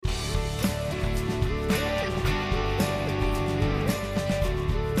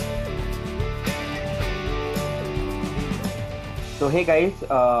So, hey guys,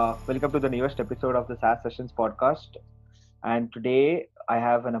 welcome to the newest episode of the SaaS Sessions podcast. And today I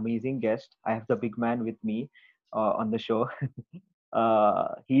have an amazing guest. I have the big man with me on the show.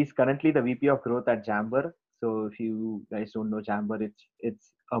 He's currently the VP of Growth at Jamber. So, if you guys don't know Jamber,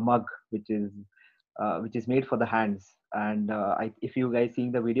 it's a mug which is made for the hands. And if you guys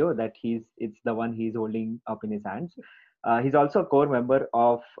seeing the video, it's the one he's holding up in his hands. He's also a core member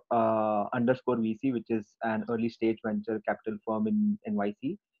of underscore VC, which is an early stage venture capital firm in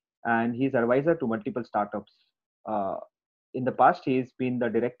NYC, and he's advisor to multiple startups. Uh, in the past, he's been the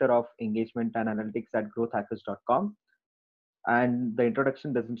director of engagement and analytics at growthhackers.com. And the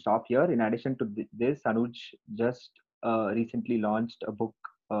introduction doesn't stop here. In addition to this, Anuj just recently launched a book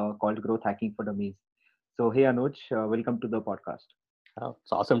called Growth Hacking for Dummies. So, hey Anuj, welcome to the podcast. Oh,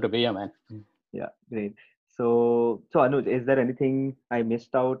 it's awesome to be here, man. Yeah, great. So Anuj, is there anything I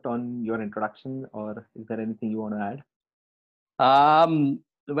missed out on your introduction, or is there anything you want to add?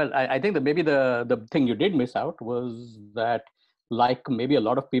 Well, I think that maybe the thing you did miss out was that, like maybe a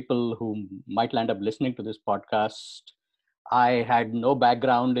lot of people who might land up listening to this podcast, I had no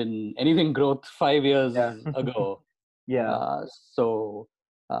background in anything growth 5 years Yeah. ago. Yeah.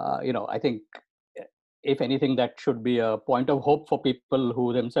 I think if anything, that should be a point of hope for people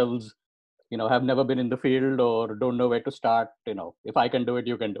who themselves, have never been in the field or don't know where to start. If I can do it,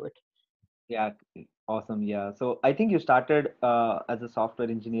 you can do it. Yeah. Awesome. Yeah. So I think you started as a software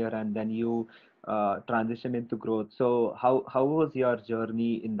engineer, and then you transitioned into growth. So how was your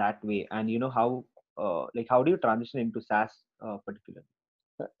journey in that way? And how do you transition into SaaS particularly?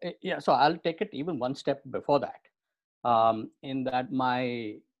 Yeah, so I'll take it even one step before that. In that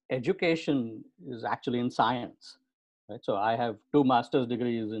my education is actually in science. Right? So I have two master's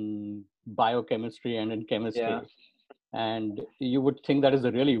degrees in biochemistry and in Yeah. chemistry. And you would think that is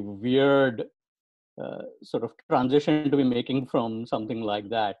a really weird sort of transition to be making from something like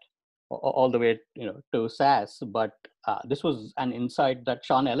that all the way to SaaS. But this was an insight that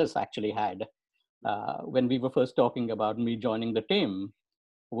Sean Ellis actually had when we were first talking about me joining the team,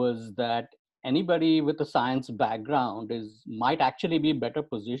 was that anybody with a science background might actually be better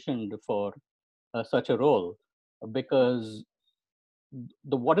positioned for such a role, because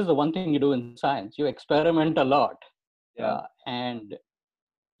what is the one thing you do in science? You experiment a lot. Yeah. And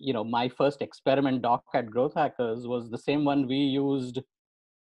my first experiment doc at Growth Hackers was the same one we used,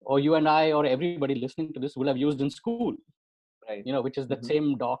 or you and I or everybody listening to this will have used in school, Right. which is the Mm-hmm.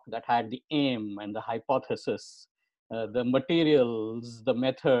 same doc that had the aim and the hypothesis, the materials, the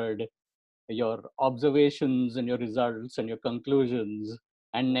method, your observations and your results and your conclusions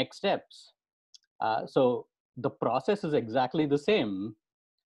and next steps. So the process is exactly the same.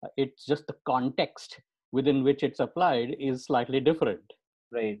 It's just the context within which it's applied is slightly different.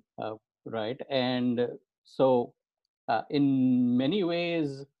 Right. Uh, right. And so, in many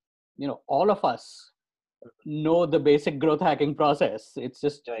ways, all of us know the basic growth hacking process. It's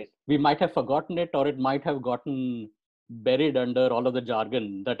just Right. we might have forgotten it, or it might have gotten buried under all of the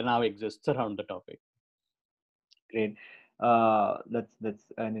jargon that now exists around the topic. Great. That's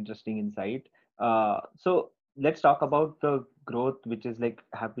an interesting insight. So let's talk about the growth which is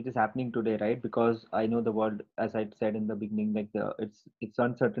which is happening today, right? Because I know the world, as I said in the beginning, it's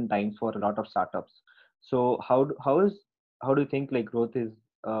uncertain times for a lot of startups. So how do you think like growth is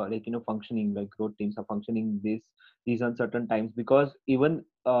functioning, like growth teams are functioning these uncertain times? Because even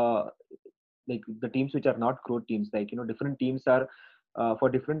like the teams which are not growth teams, different teams are for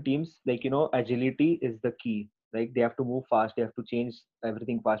different teams, agility is the key. Like they have to move fast, they have to change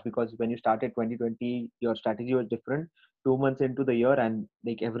everything fast, because when you started 2020 your strategy was different 2 months into the year, and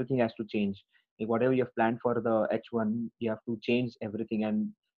like everything has to change. Like whatever you have planned for the H1, you have to change everything. And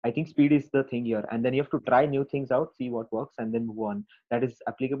I think speed is the thing here, and then you have to try new things out, see what works, and then move on. That is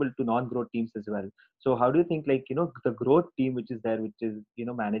applicable to non-growth teams as well. So how do you think, the growth team which is there, which is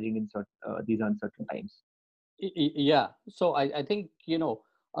managing in these uncertain times? Yeah. So I think,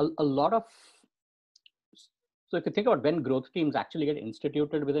 a lot of, so if you think about when growth teams actually get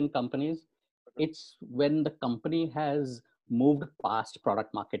instituted within companies, it's when the company has moved past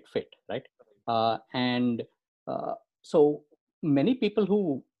product market fit, right? And so many people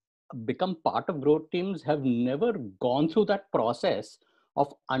who become part of growth teams have never gone through that process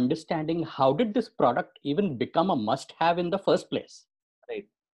of understanding how did this product even become a must have in the first place, Right.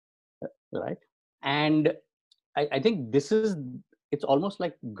 right? And I think it's almost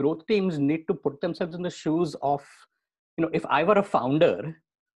like growth teams need to put themselves in the shoes of, if I were a founder,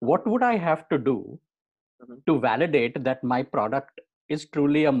 what would I have to do Mhm. to validate that my product is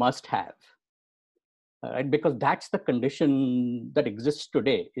truly a must have? Right? Because that's the condition that exists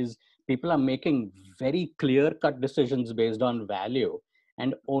today, is People are making very clear cut decisions based on value,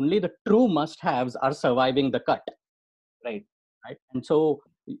 and only the true must haves are surviving the cut, Right. right? And so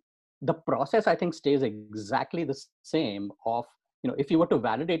the process, I think, stays exactly the same of, if you were to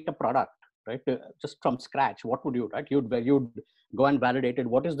validate a product, right, just from scratch, what would you, right? You'd go and validate it.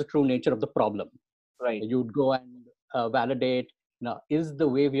 What is the true nature of the problem? Right. You'd go and validate, is the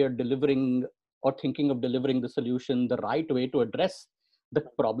way we are delivering or thinking of delivering the solution the right way to address the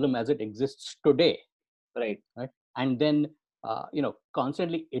problem as it exists today, Right. right? And then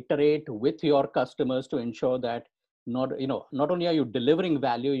constantly iterate with your customers to ensure that not only are you delivering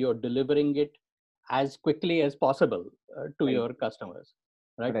value, you're delivering it as quickly as possible to Right. your customers,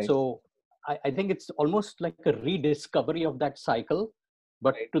 right? Right. So I think it's almost like a rediscovery of that cycle.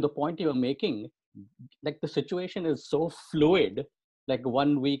 But Right. to the point you're making, like the situation is so fluid. Like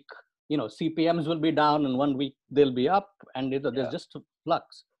one week, CPMs will be down, and one week they'll be up, and there's Yeah. just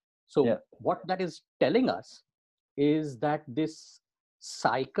flux. So Yeah. what that is telling us is that this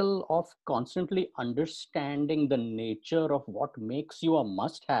cycle of constantly understanding the nature of what makes you a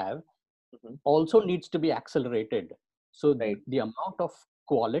must have Hmm. also needs to be accelerated. So Right. the amount of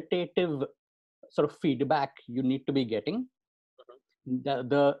qualitative sort of feedback you need to be getting,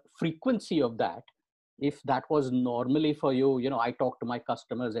 the frequency of that, if that was normally for you, I talk to my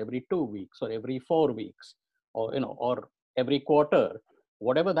customers every 2 weeks or every 4 weeks, or Hmm. or every quarter,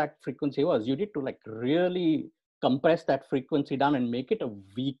 whatever that frequency was, you need to like really compress that frequency down and make it a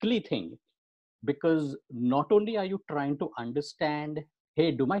weekly thing. Because not only are you trying to understand,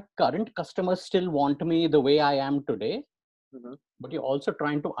 hey, do my current customers still want me the way I am today, Hmm. but you're also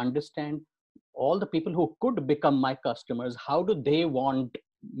trying to understand all the people who could become my customers, how do they want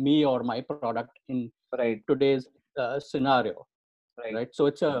me or my product in Right. today's scenario, Right. right? So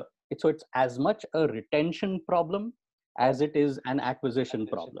it's as much a retention problem As as it is an acquisition acquisition.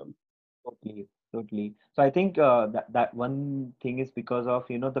 problem. Totally, totally. So I think that one thing is because of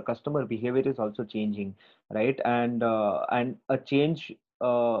the customer behavior is also changing, right? And a change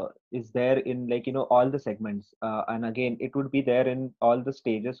is there in like all the segments, and again it would be there in all the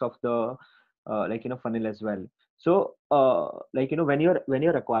stages of the like funnel as well. So like when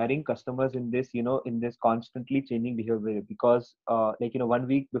you're acquiring customers in this in this constantly changing behavior, because like 1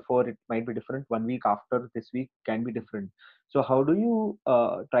 week before it might be different, 1 week after this week can be different. So how do you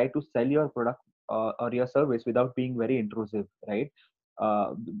try to sell your product or your service without being very intrusive, right?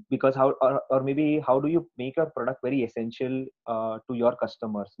 Because how or maybe how do you make your product very essential to your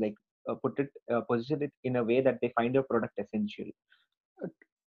customers? Like position it in a way that they find your product essential. Uh,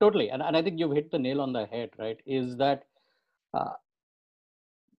 Totally. And I think you've hit the nail on the head, right? Is that uh,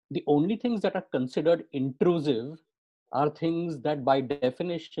 the only things that are considered intrusive are things that by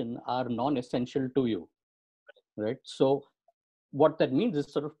definition are non-essential to you, right? So what that means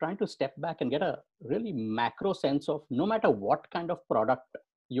is sort of trying to step back and get a really macro sense of, no matter what kind of product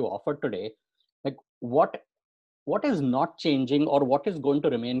you offer today, like what is not changing or what is going to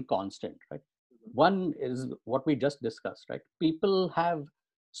remain constant, right? Mhm. One is what we just discussed, right? People have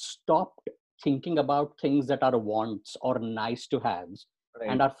stopped thinking about things that are wants or nice to haves,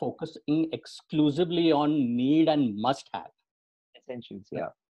 and Right. are focusing exclusively on need and must have, Essentials. right?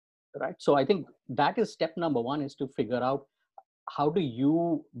 Yeah. Right. So I think that is step number one, is to figure out how do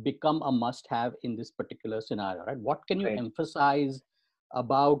you become a must have in this particular scenario, right? What can you Right. emphasize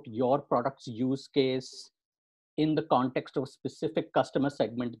about your product's use case in the context of a specific customer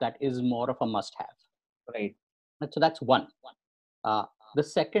segment that is more of a must have? Right. So that's one. The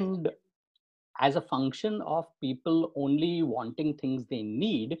second, as a function of people only wanting things they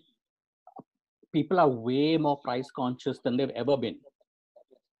need, people are way more price conscious than they've ever been,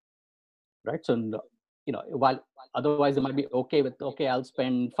 right? So, while otherwise they might be okay with, okay, I'll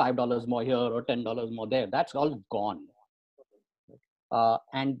spend $5 more here or $10 more there, that's all gone.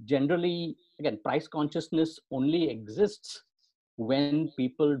 And generally, again, price consciousness only exists when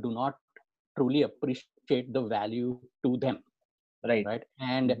people do not truly appreciate the value to them, Right. right?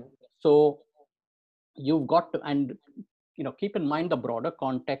 And Hmm. so you've got to, and keep in mind the broader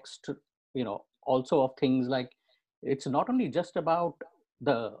context, also of things like, it's not only just about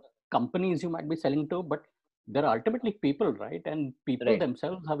the companies you might be selling to, but they're ultimately people, right? And people Right.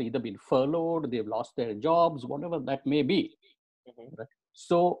 themselves have either been furloughed, they've lost their jobs, whatever that may be, Hmm. right?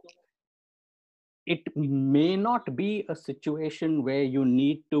 So it may not be a situation where you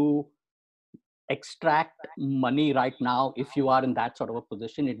need to extract money right now. If you are in that sort of a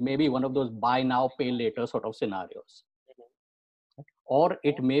position, it may be one of those buy now pay later sort of scenarios, or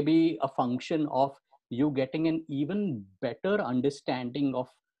it may be a function of you getting an even better understanding of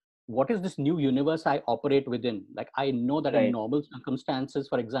what is this new universe I operate within? Like, I know that in Right. normal circumstances,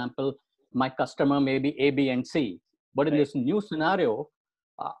 for example, my customer may be A, B, and C. But in Right. this new scenario,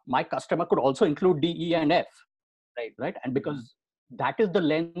 my customer could also include D, E, and F, Right. right? And Mhm. because that is the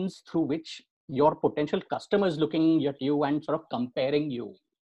lens through which your potential customer is looking at you and sort of comparing you,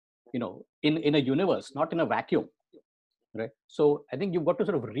 in a universe, not in a vacuum, right? So I think you've got to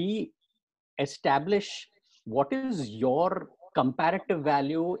sort of re-establish what is your comparative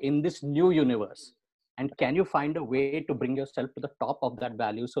value in this new universe, and can you find a way to bring yourself to the top of that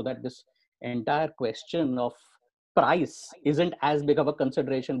value so that this entire question of price isn't as big of a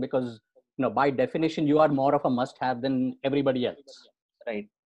consideration, because by definition you are more of a must have than everybody else, Right.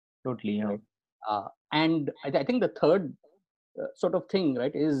 Totally. Yeah. right? And I think the third sort of thing,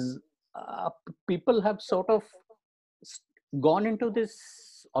 right, is people have sort of s- gone into this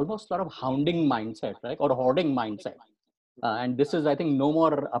almost sort of hounding mindset, right, or hoarding mindset. And this is, I think, no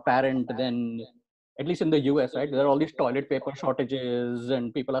more apparent than, at least in the US, right? There are all these toilet paper shortages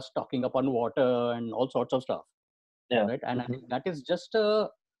and people are stocking up on water and all sorts of stuff, Yeah. right? And I Mhm. think that is just uh,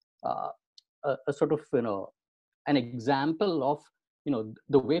 a sort of, an example of,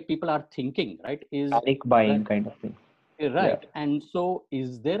 the way people are thinking, right? Is Panic that buying kind of thing. Yeah. right? And so,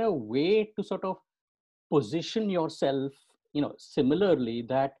 is there a way to sort of position yourself, similarly,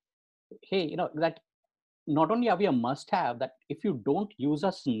 that, hey, that not only are we a must have, that if you don't use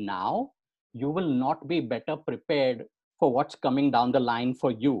us now, you will not be better prepared for what's coming down the line for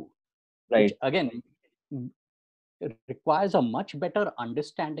you, which Right. again requires a much better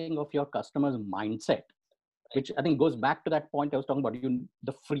understanding of your customer's mindset, which I think goes back to that point I was talking about.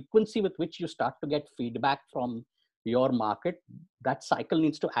 The frequency with which you start to get feedback from your market, that cycle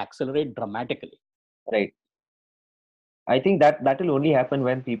needs to accelerate dramatically. Right. I think that will only happen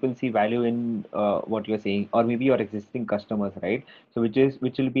when people see value in what you're saying, or maybe your existing customers, right? So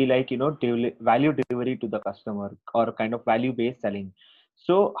which will be like value delivery to the customer, or kind of value based selling.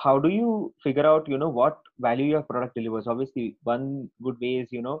 So how do you figure out what value your product delivers? Obviously, one good way is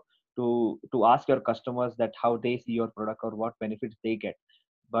to ask your customers that how they see your product or what benefits they get.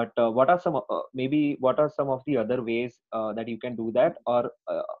 But what are maybe what are some of the other ways that you can do that, or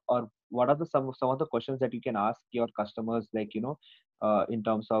what are some of the questions that you can ask your customers, like in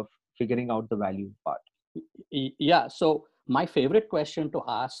terms of figuring out the value part? Yeah. So my favorite question to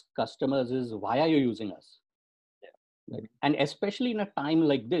ask customers is, why are you using us? Yeah. Right? Mhm. And especially in a time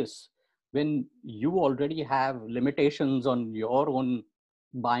like this, when you already have limitations on your own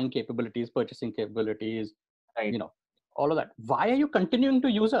buying capabilities, purchasing capabilities, Right. you know, all of that. Why are you continuing to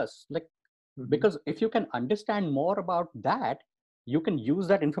use us? Like, Hmm. because if you can understand more about that, you can use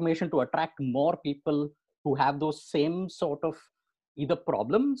that information to attract more people who have those same sort of either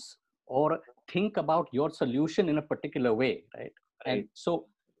problems or think about your solution in a particular way, right? And Right. so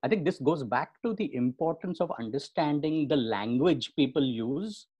I think this goes back to the importance of understanding the language people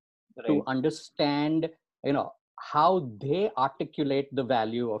use to Right. understand, how they articulate the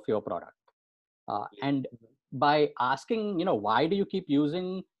value of your product. And Mhm. by asking, why do you keep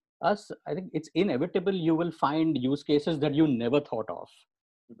using us, I think it's inevitable you will find use cases that you never thought of.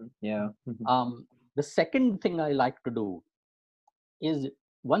 Mhm. Yeah. Mhm. The second thing I like to do is,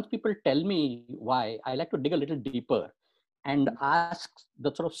 once people tell me why, I like to dig a little deeper and Mhm. ask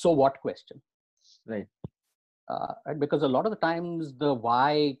the sort of so what question. Right. Right? Because a lot of the times the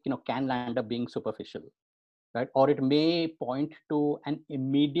why, can land up being superficial, right? Or it may point to an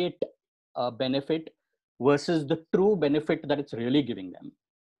immediate benefit versus the true benefit that it's really giving them,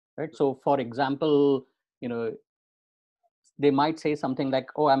 right? So for example, you know they might say something like,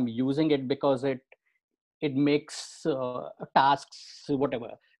 oh, I'm using it because it makes tasks whatever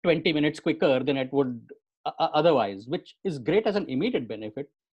 20 minutes quicker than it would otherwise, which is great as an immediate benefit.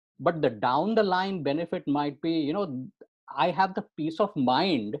 But the down the line benefit might be, I have the peace of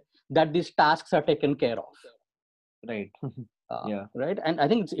mind that these tasks are taken care of. Right. Yeah. Right. And I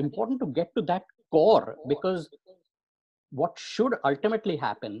think it's important to get to that core, because what should ultimately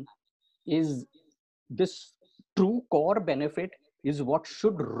happen is this true core benefit is what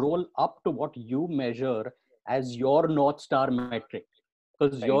should roll up to what you measure as your North Star metric.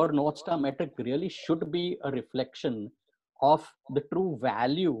 Because Right. your North Star metric really should be a reflection of the true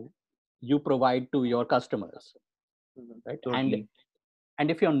value you provide to your customers, Mhm. right? and Totally. and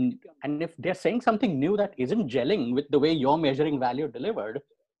if you're and if they're saying something new that isn't gelling with the way you're measuring value delivered,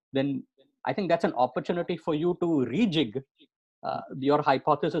 then I think that's an opportunity for you to rejig your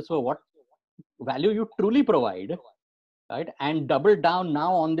hypothesis for what value you truly provide, right? And double down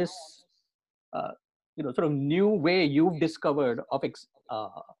now on this uh, sort of new way you've discovered of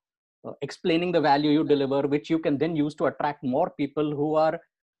explaining the value you deliver, which you can then use to attract more people who are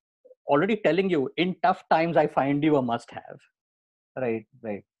already telling you in tough times, I find you a must have. Right,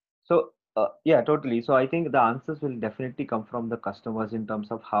 right. So, yeah, totally. So I think the answers will definitely come from the customers in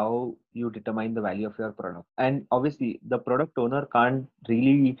terms of how you determine the value of your product. And obviously, the product owner can't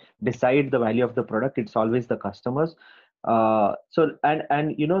really decide the value of the product. It's always the customers. So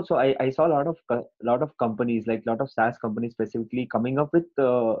and you know, so I saw a lot of companies, like lot of SaaS companies specifically, coming up with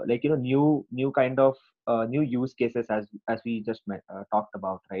like, you know, new kind of new use cases, as we just talked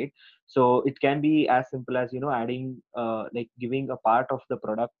about, right? So it can be as simple as, you know, adding like giving a part of the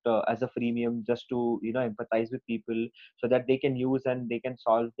product as a freemium, just to, you know, empathize with people, so that they can use and they can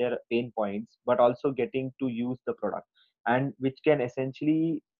solve their pain points, but also getting to use the product, and which can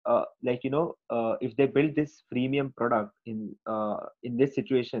essentially like, you know, if they build this freemium product in this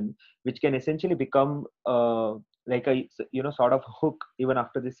situation, which can essentially become like a, you know, sort of hook even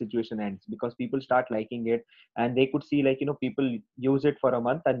after this situation ends, because people start liking it, and they could see, like, you know, people use it for a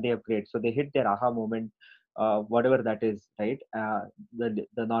month and they upgrade, so they hit their aha moment, whatever that is, right? The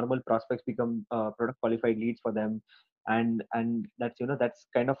normal prospects become product qualified leads for them, and that's, you know, that's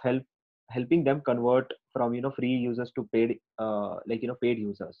kind of helping them convert from, you know, free users to paid, like, you know, paid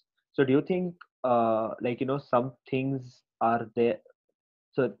users. So do you think like, you know, some things are there,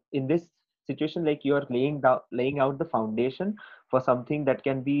 so in this situation, like, you are laying out the foundation for something that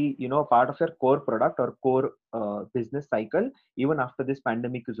can be, you know, part of your core product or core business cycle even after this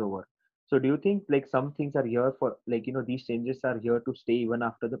pandemic is over. So do you think, like, some things are here for, like, you know, these changes are here to stay even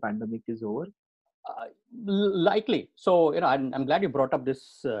after the pandemic is over? Uh, Likely. So, I'm glad you brought up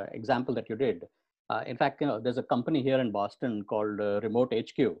this example that you did. In fact, there's a company here in Boston called Remote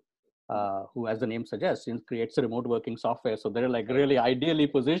HQ, who, as the name suggests, creates a remote working software. So they're like Right. really ideally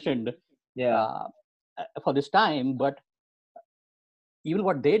positioned Yeah. uh, for this time. But even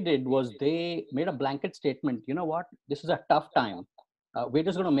what they did was they made a blanket statement. You know what? This is a tough time. We're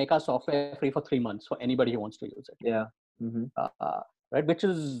just going to make our software free for 3 months for anybody who wants to use it. Yeah. Mm-hmm. Right? Which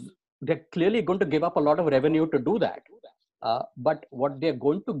is, they're clearly going to give up a lot of revenue to do that. But what they're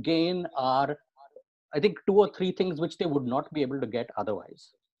going to gain are, I think, two or three things which they would not be able to get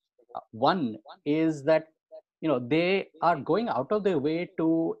otherwise. One is that they are going out of their way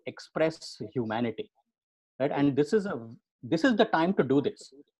to express humanity, right? And this is the time to do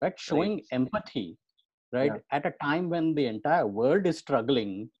this, right? Right. Showing empathy, right, Yeah. at a time when the entire world is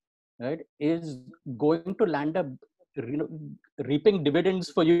struggling, right, is going to land up, you know, reaping dividends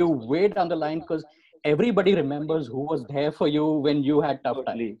for you way down the line, because everybody remembers who was there for you when you had tough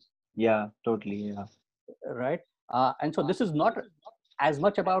Totally. times, Yeah. Totally. Yeah. right? And so this is not as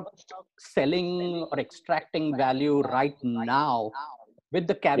much about selling or extracting value right now, with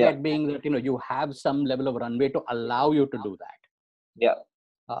the Yeah. caveat being that you have some level of runway to allow you to do that. Yeah.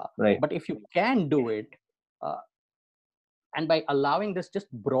 Right. But if you can do it, uh, and by allowing this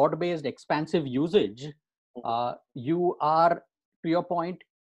just broad-based expansive usage, you are, to your point,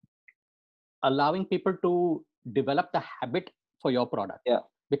 allowing people to develop the habit for your product, Yeah.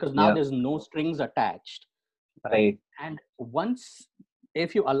 because now Yeah. there's no strings attached. Right. And once,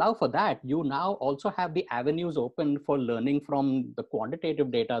 if you allow for that, you now also have the avenues open for learning from the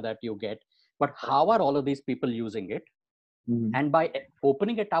quantitative data that you get. But how are all of these people using it? Mm-hmm. And by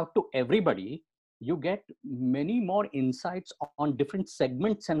opening it out to everybody, you get many more insights on different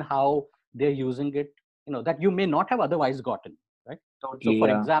segments and how they're using it, that you may not have otherwise gotten, right? So Totally. for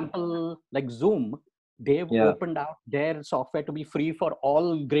Yeah. example, like Zoom, they've Yeah. opened out their software to be free for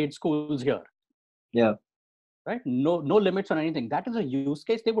all grade schools here, Yeah. right? No limits on anything. That is a use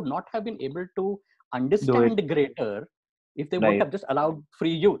case they would not have been able to Do it. understand greater if they wouldn't Right. have just allowed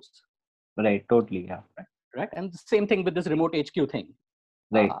free use, Right. Totally. Yeah. right? And the same thing with this remote HQ thing.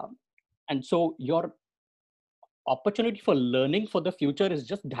 Right. uh, and so your opportunity for learning for the future is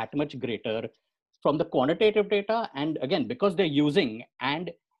just that much greater from the quantitative data. And again, because they're using,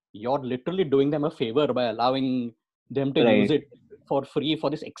 and you're literally doing them a favor by allowing them to use Right. it for free for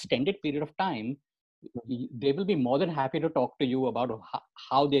this extended period of time, they will be more than happy to talk to you about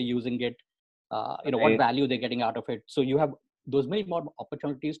how they're using it, what Right. value they're getting out of it. So you have those many more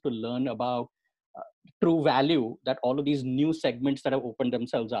opportunities to learn about uh, true value that all of these new segments that have opened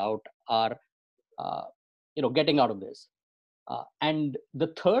themselves out are uh, getting out of this. And the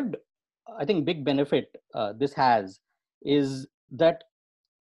third, I think, big benefit this has is that,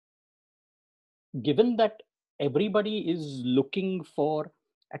 given that everybody is looking for,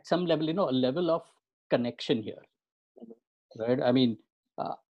 at some level, a level of connection here, right? I mean,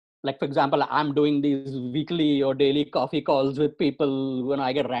 uh, like for example, I'm doing these weekly or daily coffee calls with people when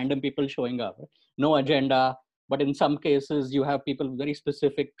I get random people showing up, no agenda, but in some cases you have people very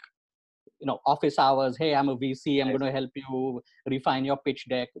specific, office hours. Hey, I'm a VC. I'm Yes. going to help you refine your pitch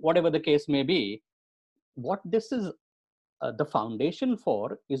deck, whatever the case may be. What this is the foundation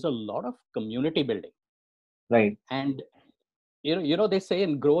for is a lot of community building. Right. And they say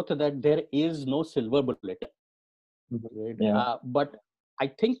in growth that there is no silver bullet, Mhm. right? Yeah. But I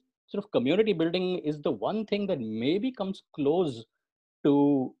think sort of community building is the one thing that maybe comes close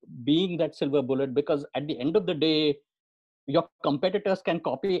to being that silver bullet, because at the end of the day, your competitors can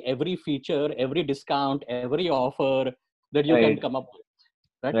copy every feature, every discount, every offer that you can Right. come up with,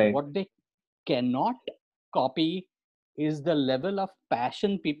 right? Right. What they cannot copy is the level of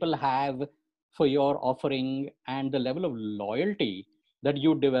passion people have for your offering and the level of loyalty that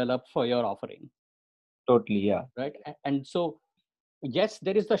you develop for your offering, Totally. Yeah. right? And so, yes,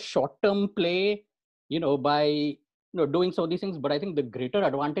 there is the short term play, by doing some of these things, but I think the greater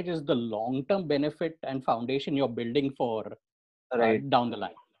advantage is the long term benefit and foundation you're building for Right. down the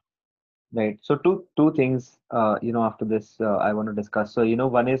line. Right. So two things, after this, I want to discuss. So,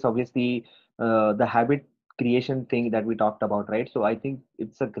 one is obviously the habit creation thing that we talked about, right? So I think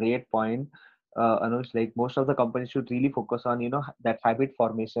it's a great point, Anush. Like most of the companies should really focus on, that habit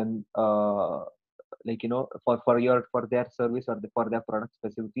formation, like for their service or for their product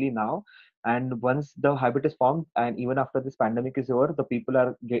specifically now. And once the habit is formed, and even after this pandemic is over, the people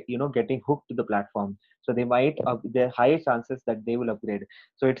are getting hooked to the platform, so they might there are higher chances that they will upgrade.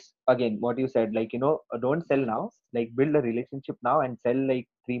 So it's again what you said, like don't sell now, like build a relationship now and sell like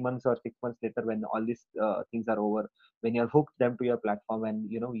 3 months or 6 months later when all these things are over, when you're hooked them to your platform and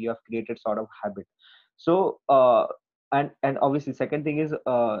you have created sort of habit. So and obviously second thing is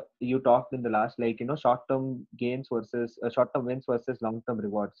you talked in the last, like short term gains versus short term wins versus long term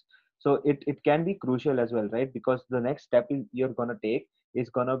rewards. So it can be crucial as well, right? Because the next step you're gonna take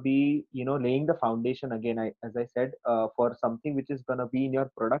is gonna be laying the foundation again, as I said, for something which is gonna be in your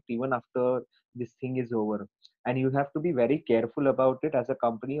product even after this thing is over. And you have to be very careful about it as a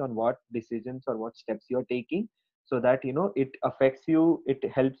company on what decisions or what steps you're taking, so that it affects you, it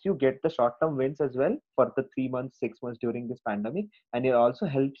helps you get the short term wins as well for the 3 months 6 months during this pandemic. And it also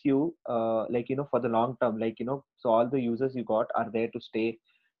helps you like for the long term, like so all the users you got are there to stay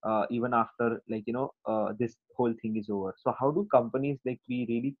even after, like this whole thing is over. So how do companies like be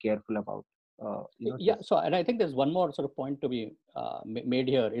really careful about Yeah. this? So, and I think there's one more sort of point to be made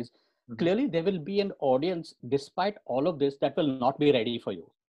here is Mhm. clearly there will be an audience despite all of this that will not be ready for you,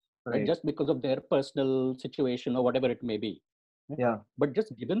 right? Right. Just because of their personal situation or whatever it may be. Right? Yeah. But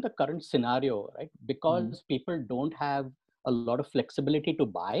just given the current scenario, right, Mhm. because people don't have a lot of flexibility to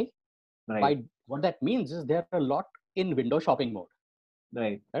buy, Right. by what that means is they're a lot in window shopping mode,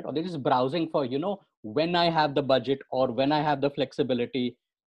 Right. right? Or they're just browsing for, when I have the budget or when I have the flexibility,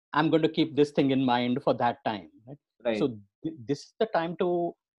 I'm going to keep this thing in mind for that time. Right? Right. So this is the time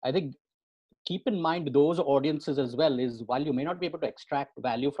to, I think, keep in mind those audiences as well. Is while you may not be able to extract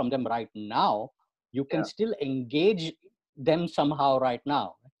value from them right now, you can Yeah. still engage them somehow right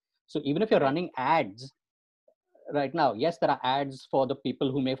now. So even if you're Right. running ads right now, yes, there are ads for the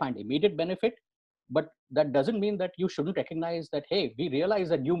people who may find immediate benefit, but that doesn't mean that you shouldn't recognize that, hey, we realize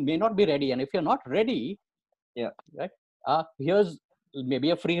that you may not be ready, and if you're not ready, Yeah. right, here's maybe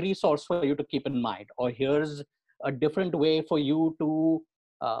a free resource for you to keep in mind, or here's a different way for you to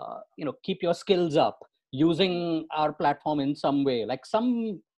keep your skills up using our platform in some way, like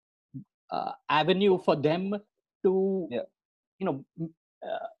some avenue for them to Yeah.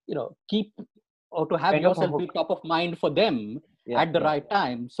 keep, or to have Kind of a yourself be hook. top of mind for them Yeah. at the Yeah. right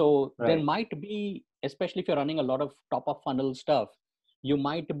time. So there Right. might be, especially if you're running a lot of top of funnel stuff, you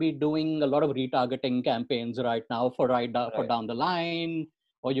might be doing a lot of retargeting campaigns right now for for Right. down the line,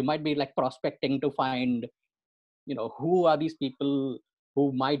 or you might be like prospecting to find, who are these people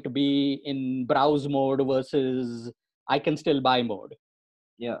who might be in browse mode versus I can still buy mode.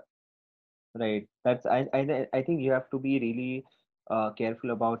 Yeah. Right. That's I think you have to be really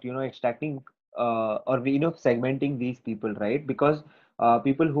careful about extracting or segmenting these people, right? Because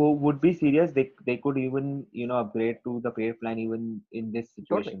people who would be serious, they could even upgrade to the paid plan even in this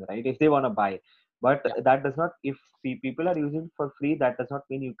Totally. situation, right? If they want to buy. But Yeah. that does not, if people are using for free, that does not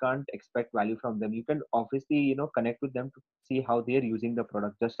mean you can't expect value from them. You can obviously connect with them to see how they're using the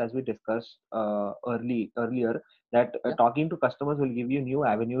product, just as we discussed earlier, that Yeah. talking to customers will give you new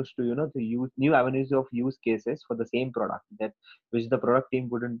avenues to use new avenues of use cases for the same product, that which the product team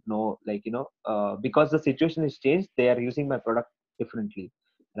wouldn't know, like because the situation has changed, they are using my product differently,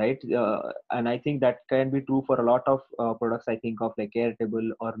 right? And I think that can be true for a lot of products. I think of like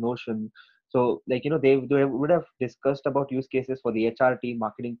Airtable or Notion. So like they would have discussed about use cases for the HR team,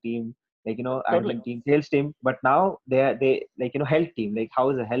 marketing team, like Totally. admin team, sales team, but now they like health team. Like how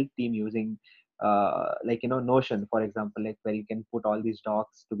is a health team using like Notion, for example, like where you can put all these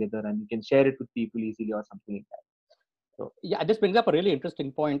docs together and you can share it with people easily or something like that. So Yeah, this brings up a really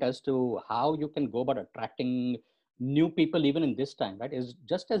interesting point as to how you can go about attracting new people even in this time, right? Is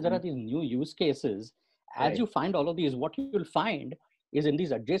just as there are mhm, these new use cases, as right, you find all of these, what you'll find is in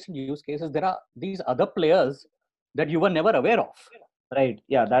these adjacent use cases, there are these other players that you were never aware of. right,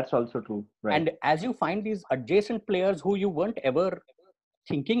 yeah, that's also true, right, And as you find these adjacent players who you weren't ever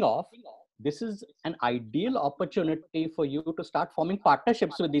thinking of, this is an ideal opportunity for you to start forming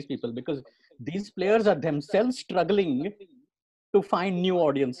partnerships with these people, because these players are themselves struggling to find new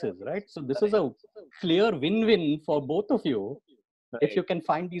audiences, right? So this is right, a clear win-win for both of you if you right. can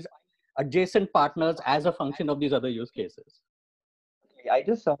find these adjacent partners as a function of these other use cases. I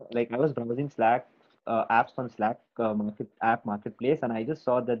just saw, like, I was browsing Slack apps on Slack marketplace, and I just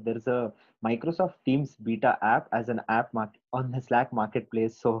saw that there's a Microsoft Teams beta app as an on the Slack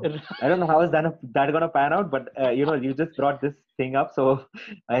marketplace. So I don't know how is that gonna pan out, but you just brought this thing up, so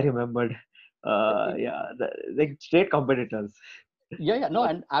I remembered. Yeah, like straight competitors. Yeah, no,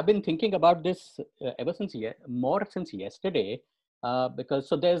 and I've been thinking about this ever since more since yesterday, because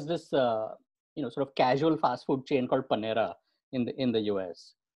so there's this sort of casual fast food chain called Panera in the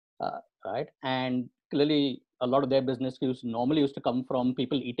US, right? And clearly, a lot of their business normally used to come from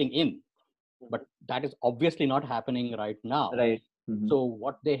people eating in, but Mhm. that is obviously not happening right now. Right. Hmm. So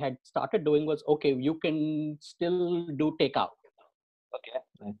what they had started doing was, okay, you can still do takeout, Okay.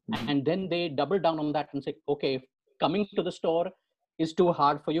 Right. Hmm. and then they double down on that and say, okay, if coming to the store is too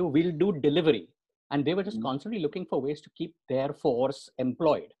hard for you, we'll do delivery. And they were just Hmm. constantly looking for ways to keep their force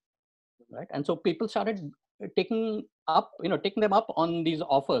employed, right? And so people started taking them up on these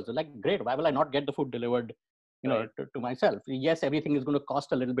offers. They're like, great, why will I not get the food delivered, Right. to myself? Yes, everything is going to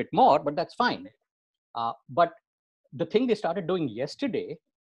cost a little bit more, but that's fine. But the thing they started doing yesterday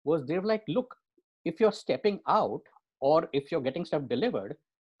was they were like, look, if you're stepping out or if you're getting stuff delivered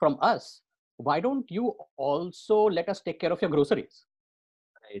from us, why don't you also let us take care of your groceries?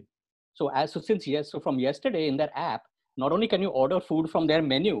 Right. So from yesterday in their app, not only can you order food from their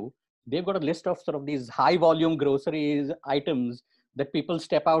menu, they've got a list of sort of these high volume groceries items that people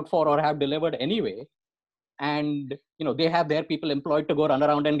step out for or have delivered anyway. And they have their people employed to go run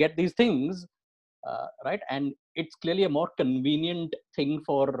around and get these things, right? And it's clearly a more convenient thing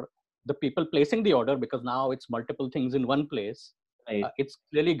for the people placing the order, because now it's multiple things in one place. Right. It's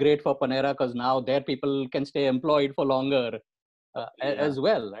clearly great for Panera because now their people can stay employed for longer, Yeah. as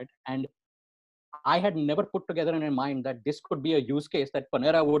well, right? And I had never put together in my mind that this could be a use case that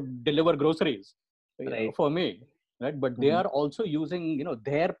Panera would deliver groceries, Right. for me, right? But they Hmm. are also using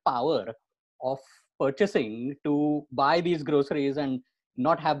their power of purchasing to buy these groceries and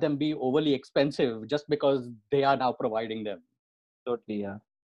not have them be overly expensive just because they are now providing them, Totally. Yeah.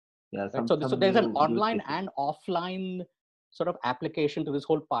 Yeah. right? Some So some there's an new use online cases. and offline sort of application to this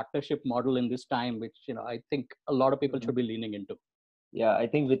whole partnership model in this time, which I think a lot of people Mhm. should be leaning into. Yeah, I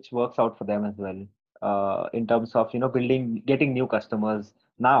think which works out for them as well. In terms of getting new customers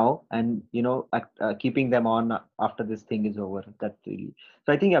now, and keeping them on after this thing is over. That's really.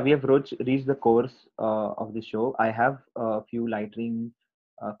 So I think, yeah, we have reached the course of the show. I have a few lightning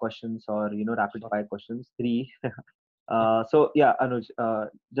questions, or rapid Sure. fire questions. Three. So yeah, Anuj,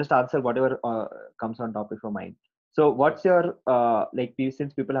 just answer whatever comes on top of your mind. So Sure. what's your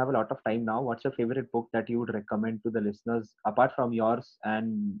since people have a lot of time now, what's your favorite book that you would recommend to the listeners apart from yours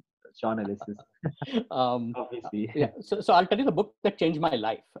and Sean Ellis's? um, Obviously. yeah, so I'll tell you the book that changed my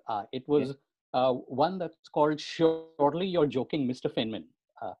life. It Okay. was one that's called "Surely You're Joking, Mr. Fenman."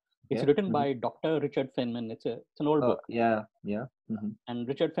 Uh, it's Okay. written by Hmm. Dr. Richard Fenman. It's an old book, Yeah. Yeah. Hmm. and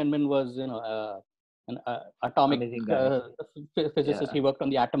Richard Fenman was an atomic Amazing guy. physicist. Yeah. He worked on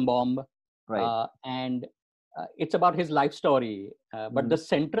the atom bomb, Right. and it's about his life story. But Hmm. the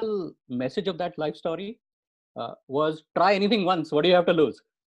central message of that life story was try anything once. What do you have to lose?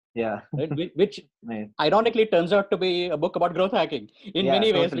 Yeah. Right? Which Nice. ironically turns out to be a book about growth hacking in Yeah.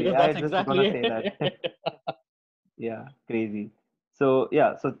 many ways, Totally. because I that's was just gonna exactly say that. it. Yeah. Crazy. So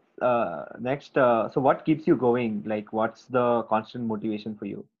yeah. So next. So what keeps you going? Like, what's the constant motivation for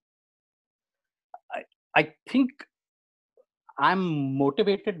you? I, I think I'm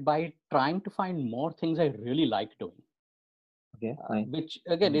motivated by trying to find more things I really like doing, Okay. Nice. which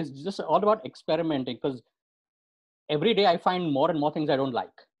again Mhm. is just all about experimenting, because every day I find more and more things I don't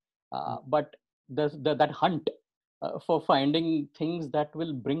like. But that hunt for finding things that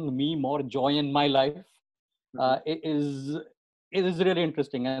will bring me more joy in my life Mhm. is really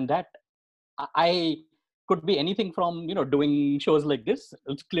interesting, and that I could be anything from, doing shows like this.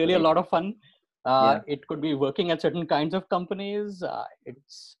 It's clearly a Right. lot of fun. Yeah. It could be working at certain kinds of companies.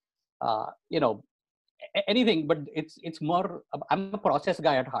 It's anything, but it's more. I'm a process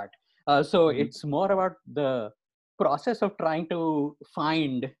guy at heart, so Mhm. it's more about the process of trying to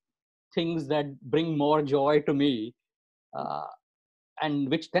find things that bring more joy to me, uh, and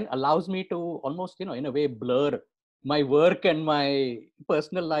which then allows me to almost, in a way, blur my work and my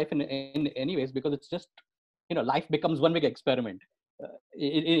personal life in any ways, because it's just, life becomes one big experiment,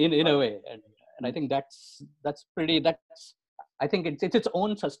 in a way. And I think that's I think it's its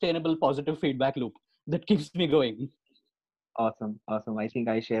own sustainable positive feedback loop that keeps me going. Awesome, awesome. I think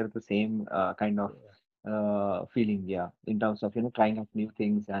I share the same kind of feeling, yeah, in terms of trying out new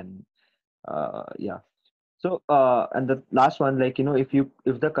things and yeah. So and the last one, like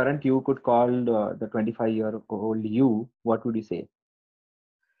if the current you could call the 25-year-old you, what would you say?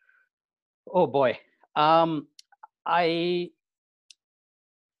 Oh boy. um i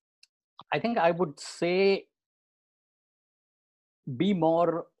I think I would say be more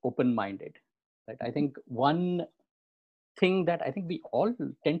open minded, right? I think one thing that I think we all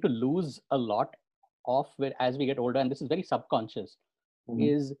tend to lose a lot of as we get older, and this is very subconscious, Mm-hmm.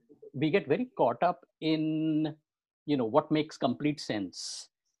 is we get very caught up in, what makes complete sense,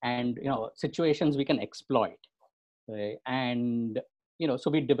 and situations we can exploit, right? And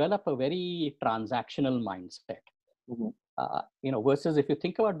so we develop a very transactional mindset, Mm-hmm. versus if you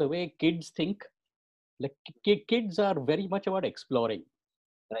think about the way kids think, like kids are very much about exploring,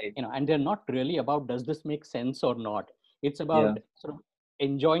 Right. and they're not really about does this make sense or not. It's Yeah. about sort of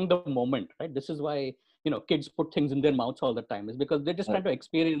enjoying the moment, right? This is why kids put things in their mouths all the time, is because they're just trying Right. to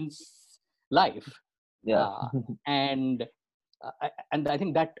experience life. Yeah. uh, and and I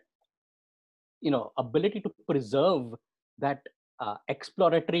think that ability to preserve that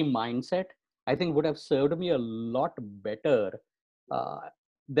exploratory mindset, I think would have served me a lot better, uh,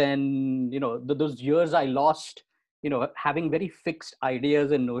 than those years I lost having very fixed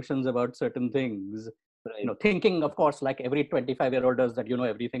ideas and notions about certain things, Right. thinking, of course, like every 25-year-old does, that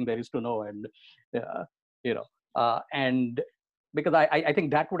everything there is to know. And uh, you know and because I think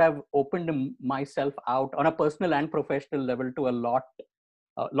that would have opened myself out on a personal and professional level to a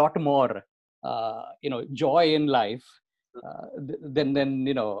lot more joy in life, than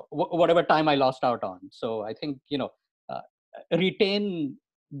whatever time I lost out on. So I think uh, retain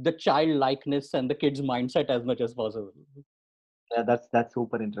the childlikeness and the kid's mindset as much as possible. Yeah, that's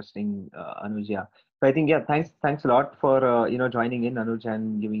super interesting, Anuj. Yeah. So I think, yeah, thanks a lot for joining in, Anuj,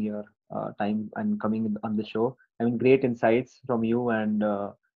 and giving your time and coming on the show. I mean, great insights from you, and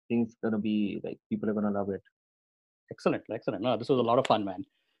things gonna be like people are gonna love it. Excellent, excellent. No, this was a lot of fun, man.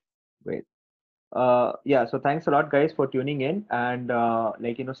 Great. Yeah. So thanks a lot, guys, for tuning in, and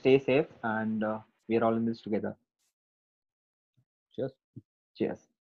stay safe, and we are all in this together. Cheers. Cheers.